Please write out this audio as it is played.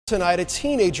Tonight, a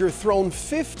teenager thrown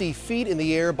 50 feet in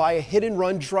the air by a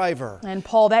hit-and-run driver. And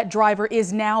Paul, that driver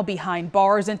is now behind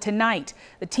bars, and tonight,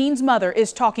 the teen's mother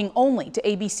is talking only to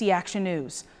ABC Action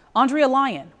News. Andrea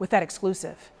Lyon with that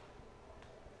exclusive.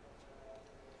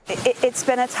 It's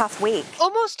been a tough week.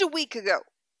 Almost a week ago,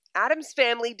 Adam's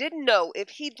family didn't know if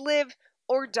he'd live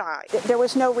or die. There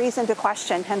was no reason to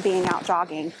question him being out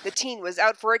jogging. The teen was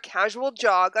out for a casual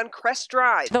jog on Crest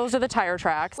Drive. Those are the tire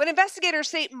tracks. When investigators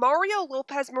say Mario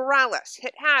Lopez Morales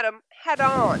hit Adam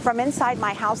head-on. From inside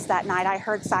my house that night, I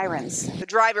heard sirens. The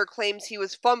driver claims he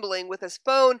was fumbling with his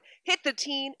phone, hit the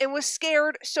teen, and was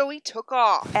scared, so he took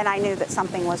off. And I knew that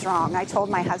something was wrong. I told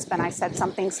my husband, I said,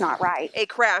 something's not right. A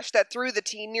crash that threw the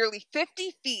teen nearly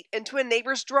 50 feet into a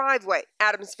neighbor's driveway.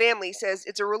 Adam's family says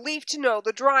it's a relief to know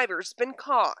the driver's been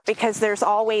caught. Because there's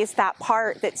always that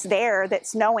part that's there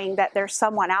that's knowing that there's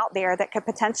someone out there that could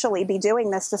potentially be doing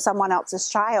this to someone else's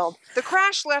child. The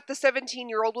crash left the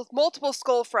 17-year-old with multiple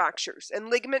skull fractures and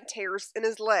ligament tears in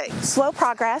his leg. Slow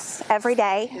progress every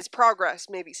day. His progress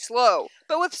may be slow,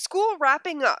 but with school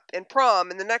wrapping up and prom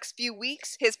in the next few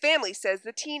weeks, his family says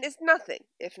the teen is nothing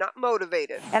if not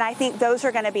motivated. And I think those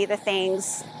are going to be the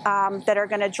things that are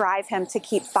going to drive him to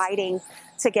keep fighting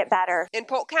to get better. In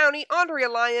Polk County, Andrea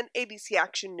Lyon, ABC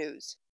Action News.